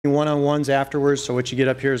one-on-ones afterwards, so what you get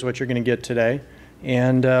up here is what you're going to get today.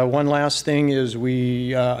 And one last thing is we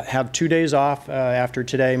have 2 days off after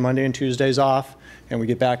today, Monday and Tuesdays off, and we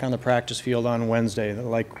get back on the practice field on Wednesday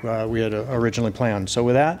like we had originally planned. So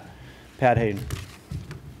with that, Pat Haden.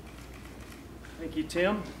 Thank you,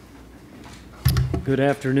 Tim. Good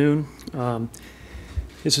afternoon.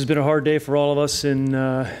 This has been a hard day for all of us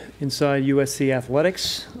inside USC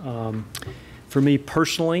athletics. For me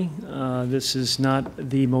personally, this is not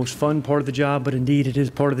the most fun part of the job, but indeed it is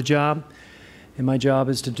part of the job. And my job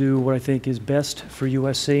is to do what I think is best for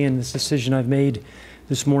USC, and this decision I've made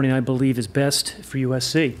this morning I believe is best for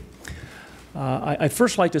USC. I'd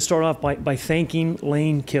first like to start off by thanking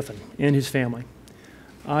Lane Kiffin and his family.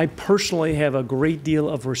 I personally have a great deal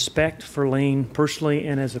of respect for Lane personally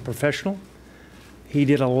and as a professional. He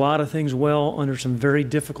did a lot of things well under some very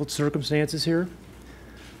difficult circumstances here.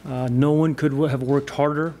 No one could have worked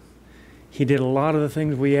harder. He did a lot of the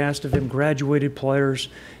things we asked of him, graduated players,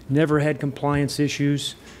 never had compliance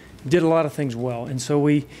issues, did a lot of things well. And so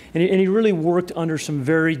he really worked under some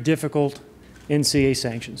very difficult NCAA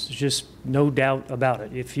sanctions. There's just no doubt about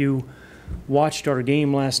it. If you watched our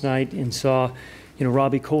game last night and saw,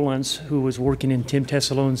 Robbie Koblenz, who was working in Tim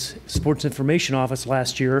Tessalone's sports information office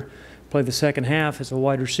last year, play the second half as a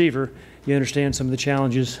wide receiver, you understand some of the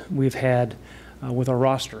challenges we've had with our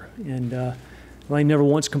roster. And Lane never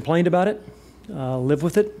once complained about it, lived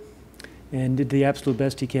with it, and did the absolute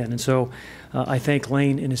best he can. And so I thank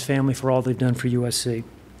Lane and his family for all they've done for USC.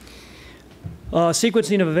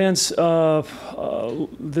 Sequencing of events,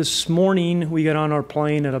 this morning we got on our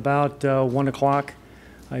plane at about 1 o'clock.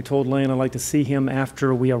 I told Lane I'd like to see him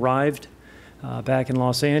after we arrived back in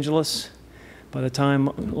Los Angeles. By the time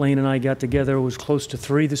Lane and I got together, it was close to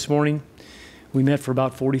 3 this morning. We met for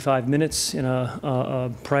about 45 minutes in a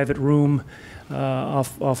private room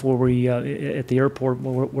off where we at the airport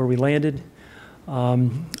where we landed.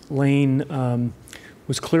 Lane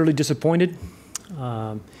was clearly disappointed.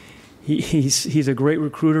 He's a great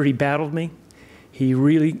recruiter. He battled me. He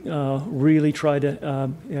really tried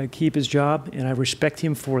to keep his job, and I respect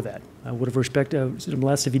him for that. I would have respected him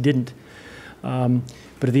less if he didn't.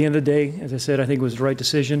 But at the end of the day, as I said, I think it was the right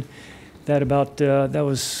decision. That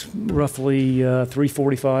was roughly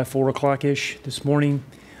 3:45, 4 o'clock-ish this morning.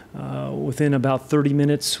 Within about 30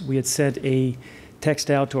 minutes, we had sent a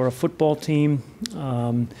text out to our football team,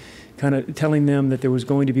 kind of telling them that there was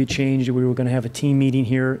going to be a change, that we were going to have a team meeting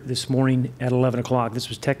here this morning at 11 o'clock. This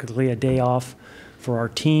was technically a day off for our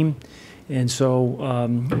team, and so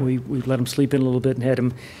we let them sleep in a little bit and had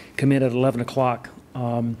them come in at 11 o'clock.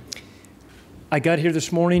 I got here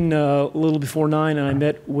this morning a little before 9, and I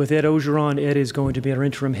met with Ed Orgeron. Ed is going to be our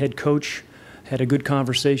interim head coach. Had a good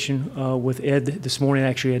conversation with Ed this morning. I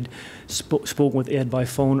actually had spoken with Ed by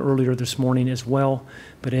phone earlier this morning as well.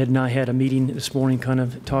 But Ed and I had a meeting this morning kind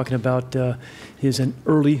of talking about his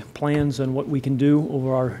early plans on what we can do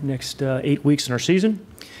over our next 8 weeks in our season.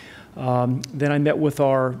 Then I met with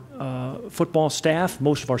our football staff,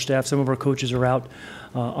 most of our staff. Some of our coaches are out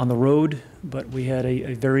on the road, but we had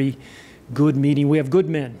a very good meeting. We have good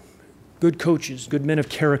men, good coaches, good men of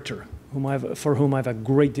character, for whom I have a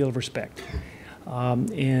great deal of respect. As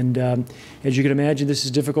you can imagine, this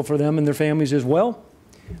is difficult for them and their families as well.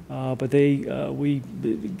 But they're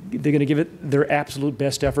going to give it their absolute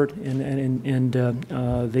best effort, and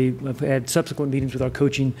they have had subsequent meetings with our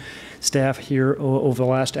coaching staff here over the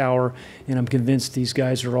last hour, and I'm convinced these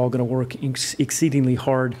guys are all going to work exceedingly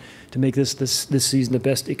hard to make this season the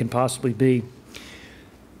best it can possibly be.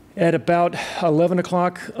 At about 11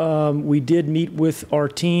 o'clock, we did meet with our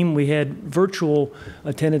team. We had virtual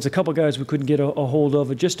attendance, a couple guys we couldn't get a hold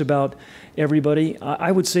of, just about everybody.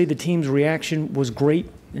 I would say the team's reaction was great,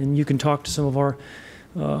 and you can talk to some of our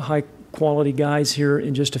high-quality guys here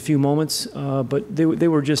in just a few moments, but they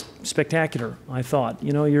were just spectacular, I thought.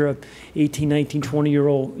 You're a 18, 19,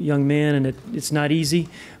 20-year-old young man, and it's not easy,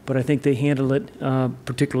 but I think they handled it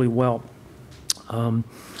particularly well.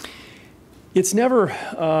 It's never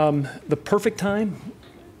the perfect time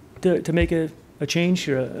to make a change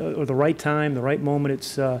or the right time, the right moment.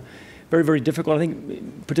 It's very, very difficult, I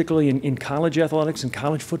think, particularly in college athletics and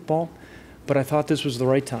college football. But I thought this was the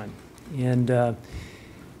right time. And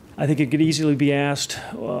I think it could easily be asked,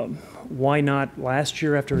 why not last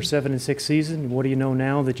year after a 7-6 season? What do you know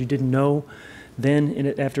now that you didn't know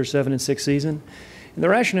then after a 7-6 season? And the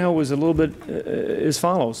rationale was a little bit as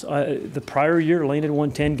follows. The prior year, Lane had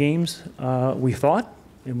won 10 games, we thought,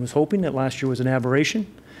 and was hoping that last year was an aberration.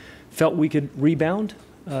 Felt we could rebound,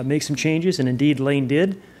 make some changes, and indeed Lane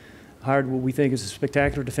did. Hired what we think is a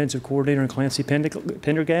spectacular defensive coordinator in Clancy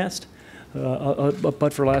Pendergast.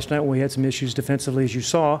 But for last night, when we had some issues defensively, as you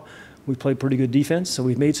saw, we played pretty good defense. So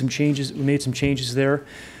we've made some changes. We made some changes there.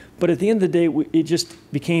 But at the end of the day, it just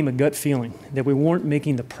became a gut feeling that we weren't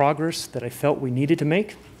making the progress that I felt we needed to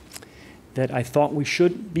make, that I thought we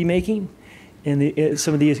should be making, and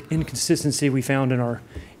some of the inconsistency we found in our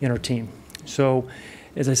team. So,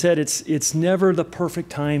 as I said, it's never the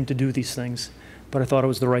perfect time to do these things, but I thought it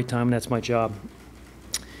was the right time, and that's my job.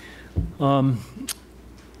 I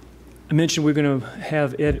mentioned we're going to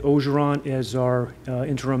have Ed Orgeron as our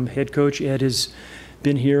interim head coach. Ed has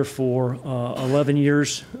been here for 11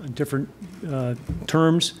 years, different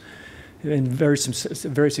terms, and very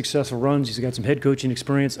successful runs. He's got some head coaching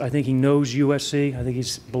experience. I think he knows USC. I think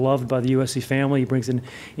he's beloved by the USC family. He brings an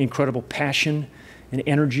incredible passion and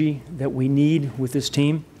energy that we need with this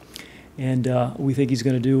team. And we think he's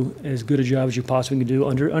going to do as good a job as you possibly can do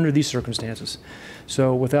under these circumstances.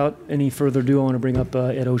 So without any further ado, I want to bring up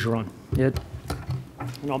Ed Orgeron. Ed,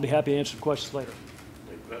 and I'll be happy to answer questions later.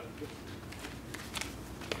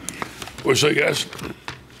 What's that, guys?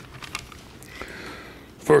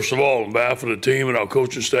 First of all, on behalf of the team and our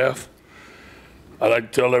coaching staff, I'd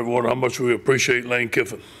like to tell everyone how much we appreciate Lane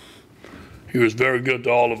Kiffin. He was very good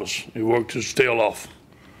to all of us. He worked his tail off,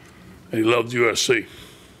 and he loved USC.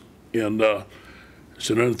 And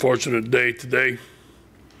it's an unfortunate day today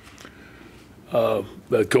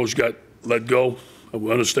that coach got let go. And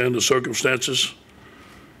we understand the circumstances.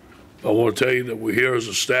 I want to tell you that we're here as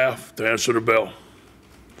a staff to answer the bell.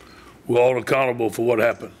 We're all accountable for what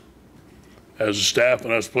happened, as a staff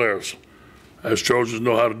and as players. As Trojans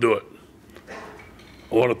know how to do it.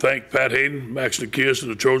 I want to thank Pat Haden, Max Nikias,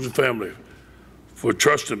 and the Trojan family for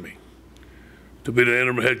trusting me to be the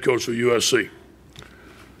interim head coach for USC.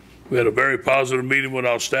 We had a very positive meeting with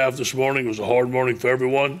our staff this morning. It was a hard morning for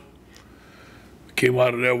everyone. We came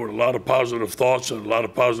out of there with a lot of positive thoughts and a lot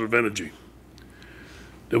of positive energy.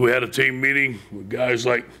 Then we had a team meeting with guys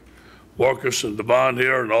like Marcus and Devon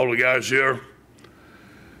here and all the guys here.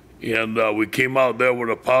 And we came out there with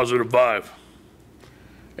a positive vibe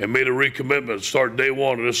and made a recommitment to start day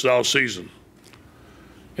one of this our season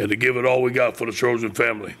and to give it all we got for the Trojan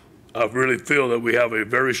family. I really feel that we have a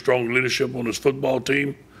very strong leadership on this football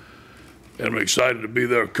team, and I'm excited to be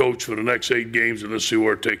their coach for the next 8 games, and let's see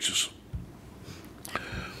where it takes us.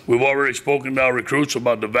 We've already spoken to our recruits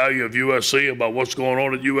about the value of USC, about what's going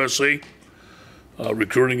on at USC.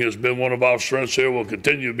 Recruiting has been one of our strengths here, will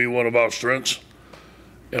continue to be one of our strengths,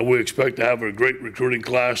 and we expect to have a great recruiting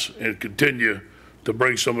class and continue to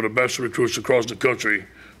bring some of the best recruits across the country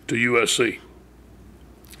to USC.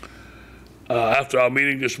 After our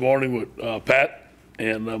meeting this morning with Pat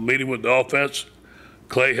and a meeting with the offense,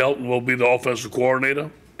 Clay Helton will be the offensive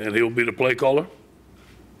coordinator, and he'll be the play caller.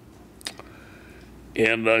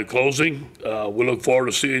 And in closing, we look forward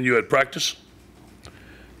to seeing you at practice,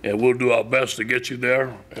 and we'll do our best to get you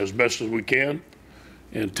there as best as we can.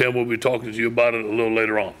 And Tim will be talking to you about it a little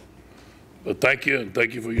later on. But thank you, and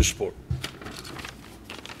thank you for your support.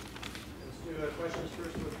 Let's do questions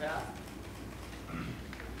first with Pat.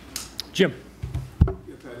 Jim. Yeah,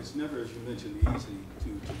 Pat, it's never, as you mentioned, easy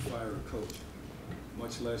to fire a coach,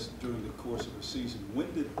 much less during the course of a season.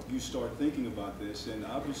 When did you start thinking about this? And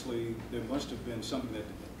obviously, there must have been something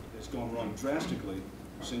that's gone wrong drastically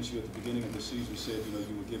since you, at the beginning of the season, said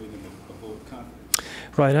you were giving him a vote of confidence.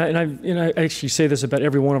 Right, and I actually say this about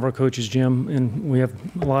every one of our coaches, Jim, and we have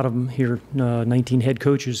a lot of them here, 19 head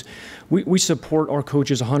coaches. We support our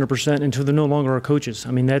coaches 100% until they're no longer our coaches.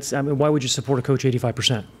 I mean, why would you support a coach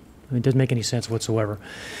 85%? I mean, it doesn't make any sense whatsoever.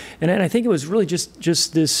 And I think it was really just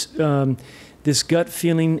this this gut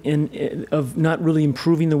feeling of not really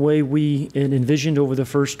improving the way we envisioned over the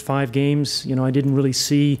first 5 games. I didn't really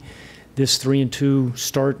see this 3-2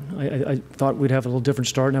 start. I thought we'd have a little different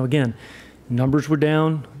start. Now again, numbers were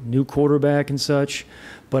down, new quarterback and such,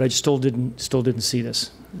 but I still didn't see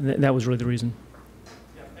this. That was really the reason.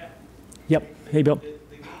 Yeah, Pat. Yep. Hey, Bill. The game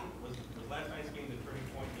was last night's game the turning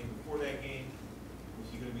point game. Before that game, was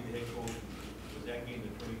he going to be the head coach? Was that game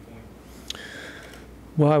the turning point?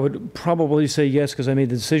 Well, I would probably say yes because I made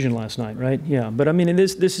the decision last night, right? Yeah, but I mean,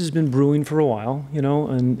 this has been brewing for a while,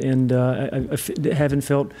 and I haven't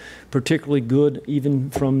felt particularly good even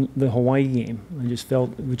from the Hawaii game. I just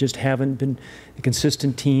felt we just haven't been the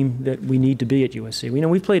consistent team that we need to be at USC.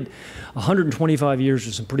 We've played 125 years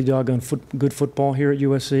of some pretty doggone good football here at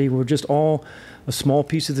USC. We're just all a small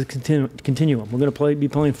piece of the continuum. We're going to be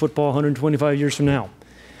playing football 125 years from now.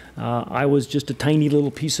 I was just a tiny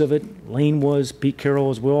little piece of it. Lane was, Pete Carroll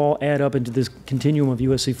was. We all add up into this continuum of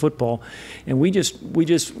USC football, and we just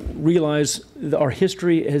realize that our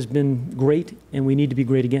history has been great, and we need to be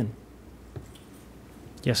great again.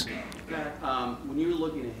 Yes. Pat,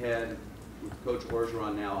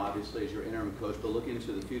 Orgeron now, obviously, as your interim coach, but looking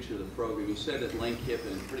into the future of the program, you said that Lane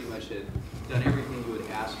Kiffin pretty much had done everything you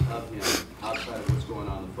would ask of him outside of what's going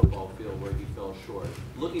on in the football field where he fell short.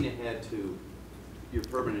 Looking ahead to your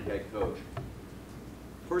permanent head coach,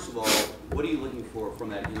 first of all, what are you looking for from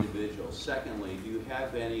that individual? Secondly, do you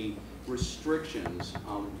have any restrictions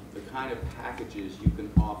on the kind of packages you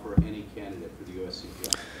can offer any candidate for the USC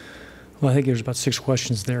job? Well, I think there's about 6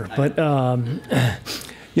 questions there. But,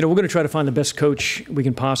 you know, we're going to try to find the best coach we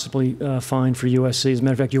can possibly find for USC. As a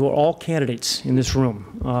matter of fact, you are all candidates in this room.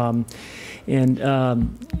 But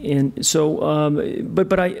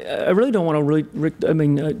I really don't want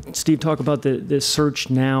to Steve, talk about the search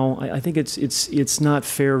now. I think it's not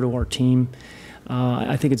fair to our team.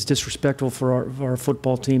 I think it's disrespectful for our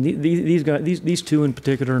football team. These two in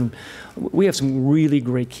particular, and we have some really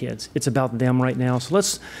great kids. It's about them right now. So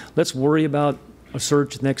let's worry about a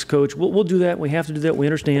search, next coach. We'll do that. We have to do that. We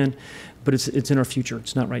understand, but it's in our future.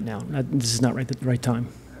 It's not right now. This is not the right time.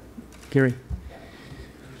 Gary. When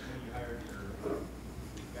you hired your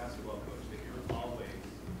basketball coach, that you're always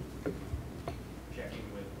checking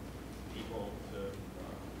with people to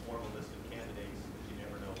form a list of candidates that you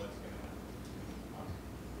never know what's going to happen.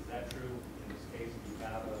 Is that true in this case? Do you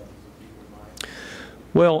have some people in mind?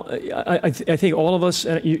 Well, I think all of us,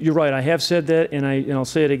 you're right, I have said that, and I'll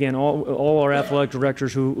say it again, all our athletic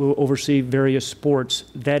directors who oversee various sports,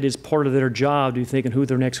 that is part of their job, to be thinking who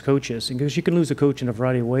their next coach is. Because you can lose a coach in a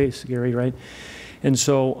variety of ways, Gary, right? And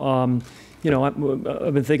so, you know,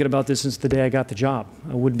 I've been thinking about this since the day I got the job.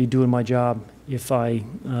 I wouldn't be doing my job if I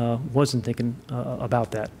wasn't thinking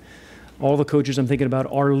about that. All the coaches I'm thinking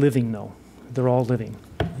about are living, though. They're all living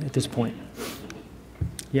at this point.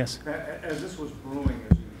 Yes? As this was brewing,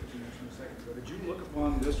 as you mentioned a second ago, did you look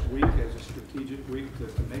upon this week as a strategic week to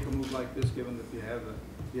make a move like this, given that you have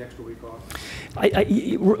the extra week off?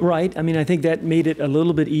 Right. I mean, I think that made it a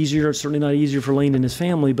little bit easier. It's certainly not easier for Lane and his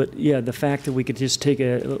family, but yeah, the fact that we could just take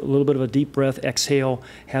a little bit of a deep breath, exhale,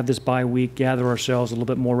 have this bye week, gather ourselves a little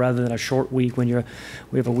bit more rather than a short week when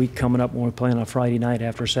we have a week coming up when we're playing on a Friday night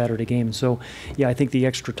after a Saturday game. And so, yeah, I think the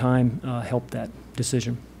extra time helped that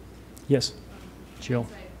decision. Yes, Jill.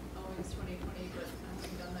 Always 2020, but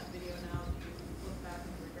having done that video now, do you look back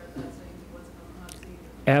and regret that, saying he wasn't on the hot seat?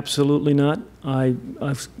 Absolutely not.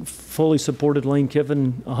 I've fully supported Lane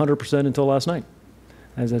Kiffin 100% until last night.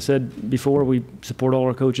 As I said before, we support all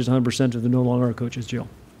our coaches 100% if they're no longer our coaches, Jill.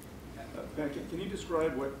 Can you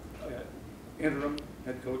describe what interim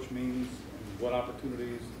head coach means and what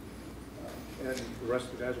opportunities and the rest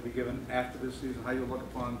of the guys will be given after this season, how you look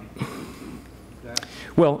upon that?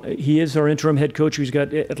 Well, he is our interim head coach. He's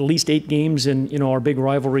got at least 8 games in, you know, our big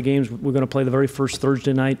rivalry games. We're going to play the very first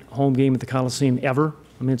Thursday night home game at the Coliseum ever.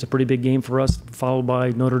 I mean, it's a pretty big game for us, followed by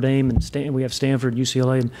Notre Dame, and we have Stanford,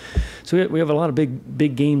 UCLA. And so we have a lot of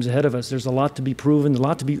big games ahead of us. There's a lot to be proven, a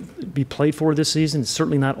lot to be played for this season. It's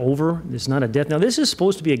certainly not over. It's not a death. Now, this is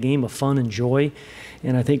supposed to be a game of fun and joy.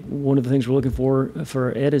 And I think one of the things we're looking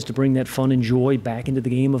for Ed is to bring that fun and joy back into the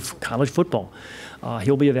game of college football.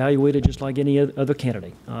 He'll be evaluated just like any other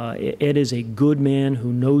candidate. Ed is a good man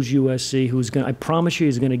who knows USC, I promise you,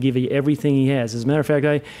 he's going to give you everything he has. As a matter of fact,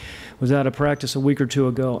 I was out of practice a week or two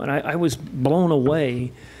ago, and I was blown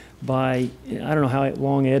away by, I don't know how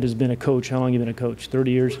long Ed has been a coach. How long have you been a coach? 30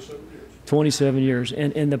 years? 27 years.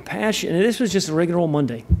 And the passion, and this was just a regular old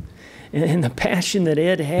Monday. And the passion that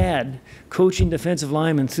Ed had coaching defensive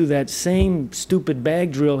linemen through that same stupid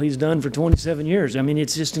bag drill he's done for 27 years. I mean,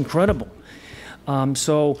 it's just incredible.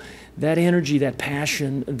 So that energy, that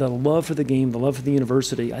passion, the love for the game, the love for the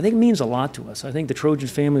university, I think means a lot to us. I think the Trojan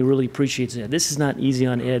family really appreciates it. This is not easy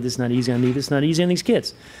on Ed. This is not easy on me. This is not easy on these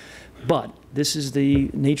kids. But this is the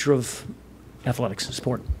nature of athletics,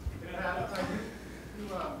 sport. You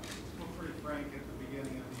were pretty frank at the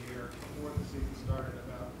beginning of the year, before the season started,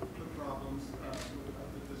 about the problems that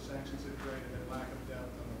the sanctions had created and lack of depth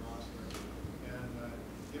on the roster. And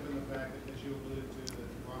given the fact that, as you alluded to, that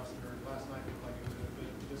the roster last night looked like it was in a bit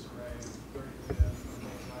of disarray, 30 depth on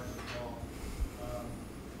both sides of the ball,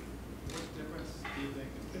 what difference do you think,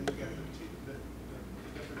 and you got the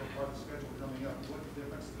difficult part of the schedule coming up, what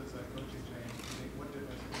difference does that coaching change? Do you think, what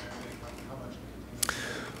difference can that make? How much can it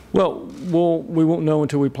change? Well, we won't know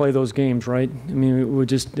until we play those games, right? I mean,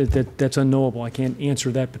 that's unknowable. I can't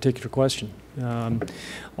answer that particular question.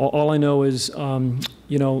 All I know is,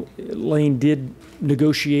 you know, Lane did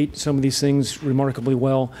negotiate some of these things remarkably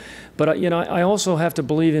well. But, you know, I also have to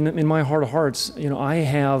believe in my heart of hearts, you know, I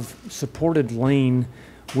have supported Lane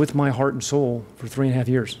with my heart and soul for 3.5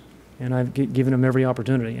 years. And I've given him every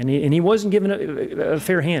opportunity. And he wasn't given a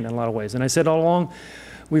fair hand in a lot of ways. And I said all along,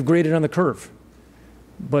 we've graded on the curve.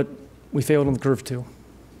 But we failed on the curve too.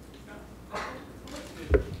 What's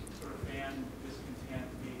the sort of fan discontent,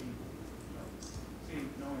 maybe,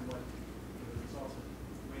 knowing what the results of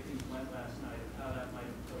the way things went last night, how that might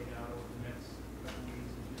have played out over the next couple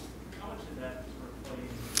weeks? And just how much did that sort of play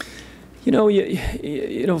in?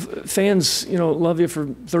 Fans, love you for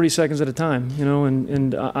 30 seconds at a time,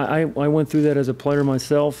 and I went through that as a player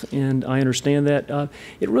myself, and I understand that.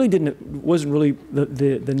 It really wasn't really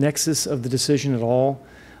the nexus of the decision at all.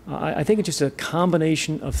 I think it's just a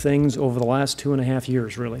combination of things over the last 2.5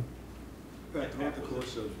 years, really. Pat, throughout the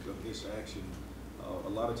course of this action, a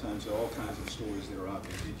lot of times there are all kinds of stories that are out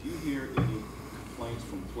there. Did you hear any complaints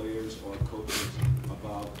from players or coaches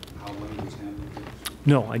about how Lane was handling it?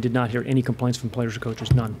 No, I did not hear any complaints from players or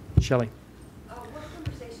coaches, none. Shelley? What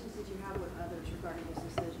conversations did you have with others regarding this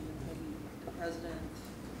decision, maybe the president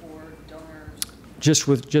or donors? Just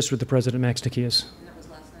with the president, Max Nikias. And that was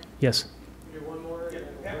last night? Yes. One more.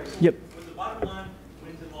 Yep. Was the bottom line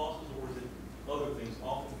wins and losses, or was it other things,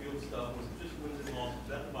 off-the-field stuff? Was it just wins and losses? Is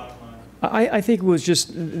that the bottom line? I think it was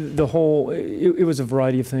just the whole, it was a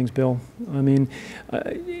variety of things, Bill. I mean,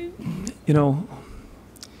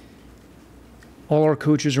 all our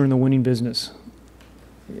coaches are in the winning business.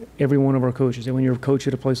 Every one of our coaches. And when you're a coach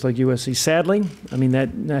at a place like USC, sadly, I mean,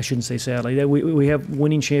 I shouldn't say sadly, that we have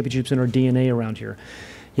winning championships in our DNA around here.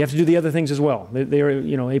 You have to do the other things as well. They are,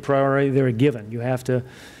 a priority. They're a given. You have to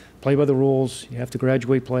play by the rules. You have to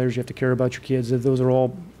graduate players. You have to care about your kids. Those are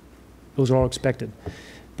all expected.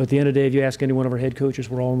 But at the end of the day, if you ask any one of our head coaches,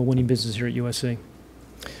 we're all in the winning business here at USC.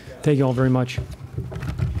 Thank you all very much. Will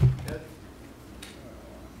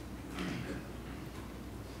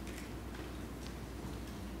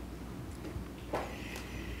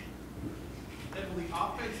the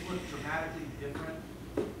offense look dramatically different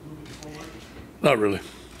moving forward? Not really.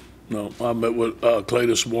 No, I met with Clay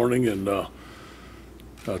this morning and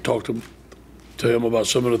talked to him about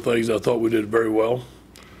some of the things I thought we did very well.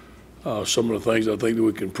 Some of the things I think that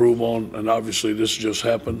we can improve on, and obviously this just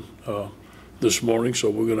happened this morning, so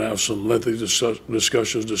we're going to have some lengthy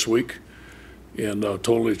discussions this week, and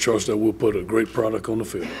totally trust that we'll put a great product on the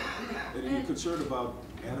field. And are you concerned about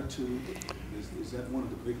attitude? Is that one of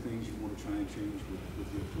the big things you want to try and change with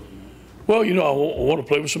your equipment? Well, I want to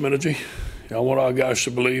play with some energy. I want our guys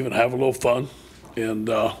to believe and have a little fun, and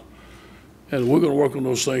we're going to work on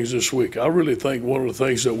those things this week. I really think one of the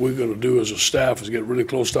things that we're going to do as a staff is get really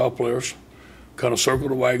close to our players, kind of circle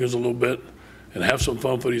the wagons a little bit, and have some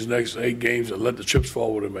fun for these next 8 games and let the chips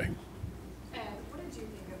fall where they may. And what did you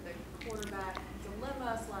think of the quarterback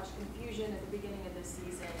dilemma/confusion at the beginning of this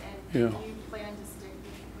season? And do you plan to stick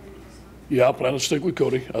with Cody this time? Yeah, I plan to stick with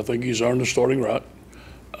Cody. I think he's earned the starting right.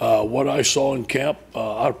 What I saw in camp,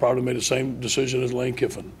 I'd probably made the same decision as Lane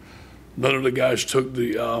Kiffin. None of the guys took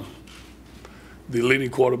the leading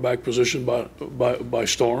quarterback position by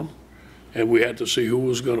storm, and we had to see who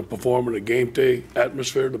was going to perform in a game day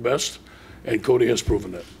atmosphere the best, and Cody has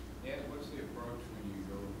proven that. Ed, what's the approach when you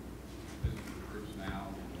go visit the groups now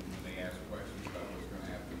when they ask questions about what's going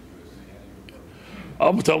to happen to USC? How do you approach it?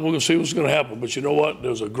 I'm going to tell them we're going to see what's going to happen, but you know what?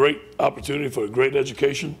 There's a great opportunity for a great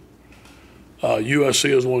education.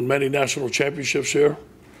 USC has won many national championships here.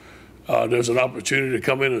 There's an opportunity to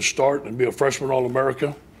come in and start and be a freshman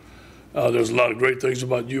All-America. There's a lot of great things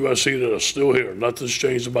about USC that are still here. Nothing's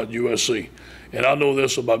changed about USC. And I know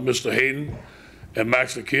this about Mr. Haden and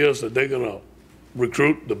Max Nikias, that they're going to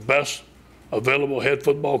recruit the best available head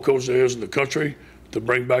football coach there is in the country to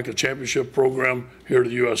bring back a championship program here to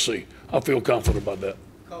USC. I feel confident about that.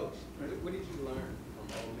 Coach, what did you learn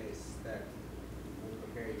from Ole Miss that will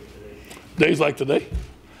prepare you for this? Days like today,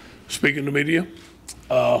 speaking to media,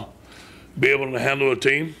 be able to handle a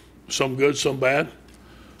team, some good, some bad,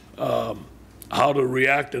 how to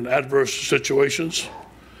react in adverse situations,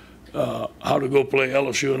 how to go play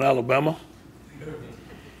LSU and Alabama,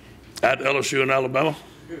 at LSU and Alabama,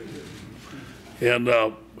 and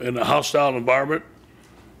in a hostile environment,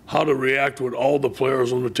 how to react with all the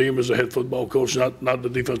players on the team as a head football coach, not the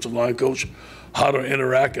defensive line coach, how to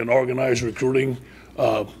interact and organize recruiting,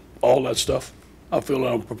 all that stuff. I feel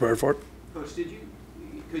I'm prepared for it. Coach,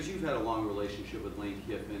 because you've had a long relationship with Lane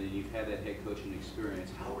Kiffin and you've had that head coaching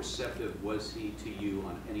experience, how receptive was he to you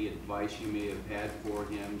on any advice you may have had for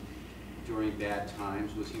him during bad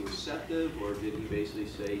times? Was he receptive, or did he basically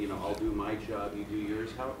say, I'll do my job, you do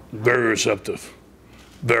yours? Very receptive,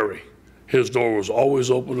 very. His door was always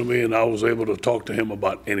open to me, and I was able to talk to him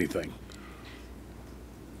about anything.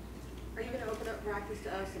 Are you going to open up practice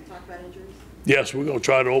to us and talk about injuries? Yes, we're going to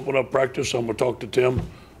try to open up practice. I'm going to talk to Tim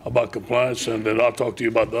about compliance, and then I'll talk to you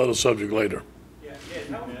about the other subject later. Yeah,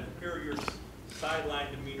 how would you compare your sideline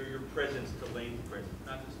demeanor, your presence to Lane's presence?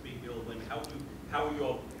 Not to speak ill of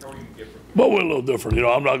How are you different? But we're a little different. You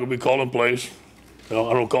know, I'm not going to be calling plays. You know,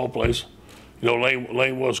 I don't call plays. You know,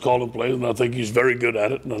 Lane was calling plays, and I think he's very good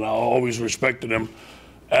at it, and I always respected him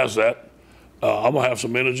as that. I'm going to have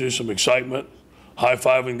some energy, some excitement,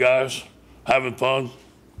 high-fiving guys, having fun.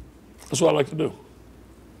 That's what I like to do.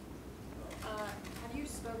 Have you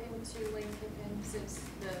spoken to Lane Kiffin since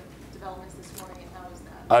the developments this morning, and how is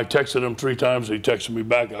that? I texted him 3 times. He texted me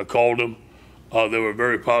back. I called him. They were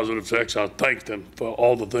very positive texts. I thanked him for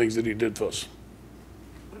all the things that he did for us.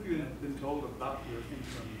 What have you been told about your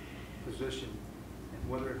interim position and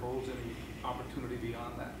whether it holds any opportunity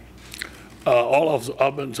beyond that? All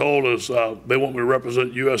I've been told is they want me to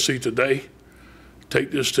represent USC today,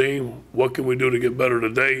 take this team, what can we do to get better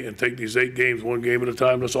today, and take these 8 games, 1 game at a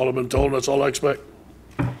time. That's all I've been told, and that's all I expect.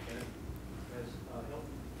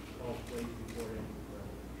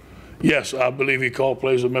 Yes, I believe he called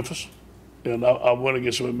plays at Memphis, and I went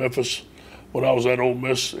against him at Memphis when I was at Ole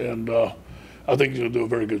Miss, and I think he's going to do a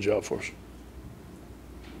very good job for us.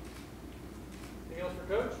 Anything else for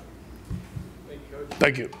Coach? Thank you, Coach.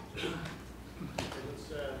 Thank you. Let's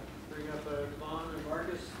bring up Vaughn and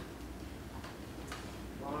Marcus.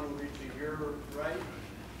 Vaughn, we'll reach to your right.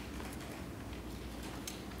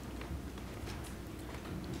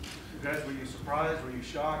 You guys, were you surprised? Were you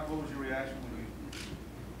shocked? What was your reaction when you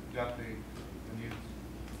got the news?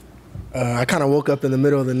 I kind of woke up in the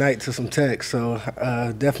middle of the night to some text, so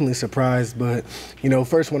definitely surprised. But, you know,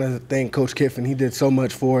 first want to thank Coach Kiffin. He did so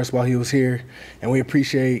much for us while he was here, and we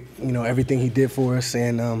appreciate, you know, everything he did for us.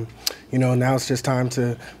 And, you know, now it's just time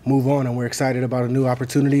to move on, and we're excited about a new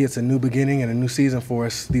opportunity. It's a new beginning and a new season for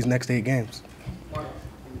us these next 8 games. Mark,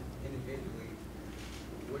 individually,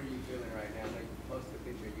 what are you feeling right now? Like, post the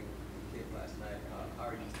picture you did last night. How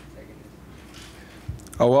are you taking this?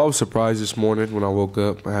 Oh, well, I was surprised this morning when I woke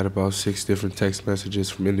up. I had about 6 different text messages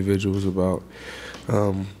from individuals about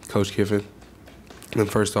Coach Kiffin.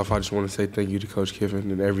 And first off, I just want to say thank you to Coach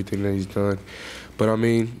Kiffin and everything that he's done. But, I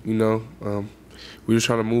mean, you know, we're just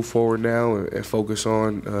trying to move forward now and focus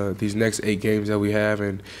on these next 8 games that we have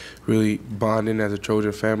and really bonding as a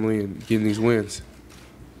Trojan family and getting these wins.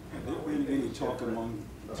 Have there been any talk among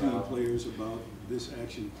team players about this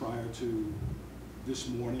action prior to this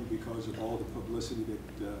morning because of all the publicity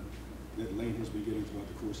that Lane has been getting throughout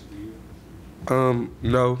the course of the year?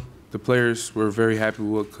 No. The players were very happy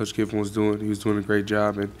with what Coach Kiffin was doing. He was doing a great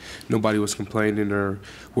job, and nobody was complaining or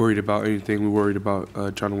worried about anything. We worried about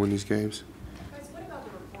trying to win these games. Guys, what about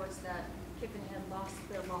the reports that Kiffin had lost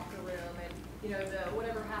their locker room and, you know,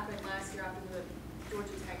 whatever happened last year after the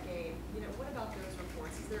Georgia Tech game? You know, what about those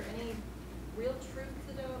reports? Is there any real truth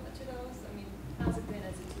to those? I mean, how's it been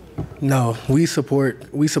as a team? No, we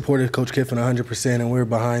supported Coach Kiffin 100%, and we're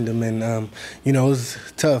behind him. And you know, it was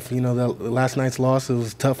tough. You know, the last night's loss, it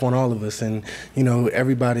was tough on all of us. And you know,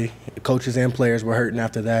 everybody, coaches and players, were hurting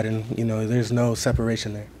after that. And you know, there's no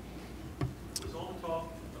separation there. Was all the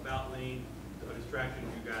talk about Lane a distraction to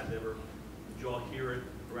you guys ever? Did you all hear it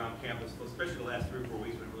around campus, especially the last 3 or 4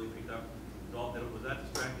 weeks when it really picked up? Was that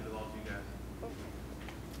distracting at all to you guys?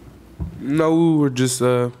 No, we were just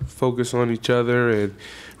focused on each other and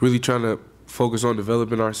really trying to focus on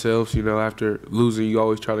developing ourselves. You know, after losing, you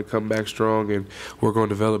always try to come back strong and work on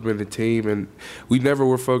developing the team. And we never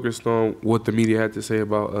were focused on what the media had to say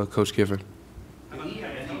about Coach Kiffin. How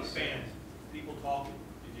about fans? People talking.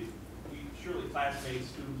 Surely classmates,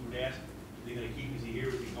 students would ask, are they going to keep? Is he here?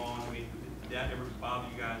 Is he gone? I mean, did that ever bother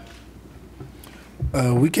you guys?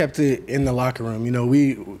 We kept it in the locker room. You know,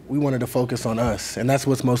 we wanted to focus on us, and that's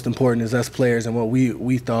what's most important is us players and what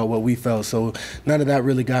we thought, what we felt. So none of that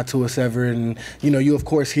really got to us ever. And, you know, you of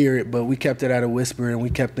course hear it, but we kept it at a whisper, and we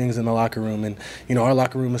kept things in the locker room. And, you know, our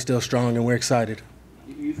locker room is still strong, and we're excited.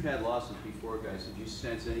 You've had losses before, guys. Did you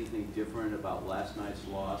sense anything different about last night's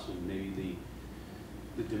loss and maybe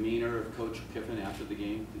the demeanor of Coach Kiffin after the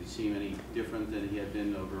game? Did he seem any different than he had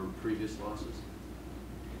been over previous losses?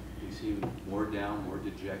 Did he seem more down, more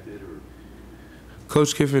dejected, or?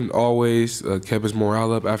 Coach Kiffin always kept his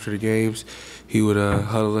morale up after the games. He would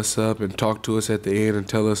huddle us up and talk to us at the end and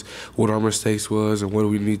tell us what our mistakes was and what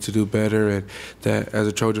we need to do better, and that as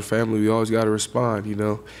a Trojan family, we always got to respond, you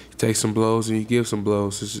know. You take some blows and you give some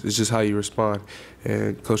blows. It's just how you respond,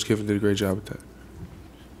 and Coach Kiffin did a great job with that.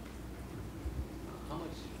 How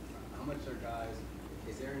much are guys,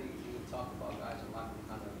 is there any talk about guys in locker room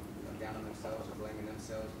kind of down on themselves or blaming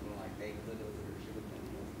themselves when like they could have or should have been?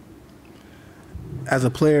 As a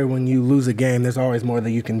player, when you lose a game, there's always more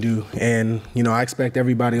that you can do. And, you know, I expect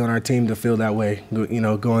everybody on our team to feel that way, you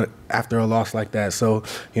know, going after a loss like that. So,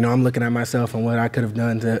 you know, I'm looking at myself and what I could have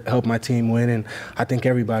done to help my team win, and I think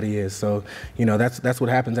everybody is. So, you know, that's what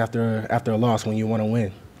happens after a loss when you want to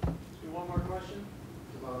win.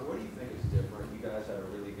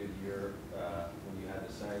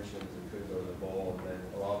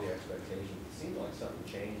 seemed like something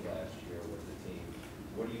changed last year with the team.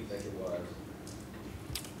 What do you think it was?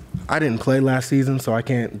 I didn't play last season, so I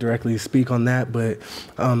can't directly speak on that. But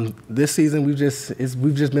this season, we've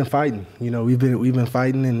just been fighting. You know, we've been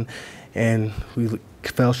fighting, and we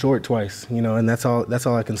fell short twice. You know, and that's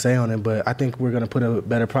all I can say on it. But I think we're going to put a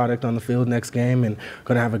better product on the field next game, and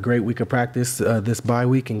going to have a great week of practice this bye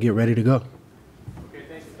week and get ready to go.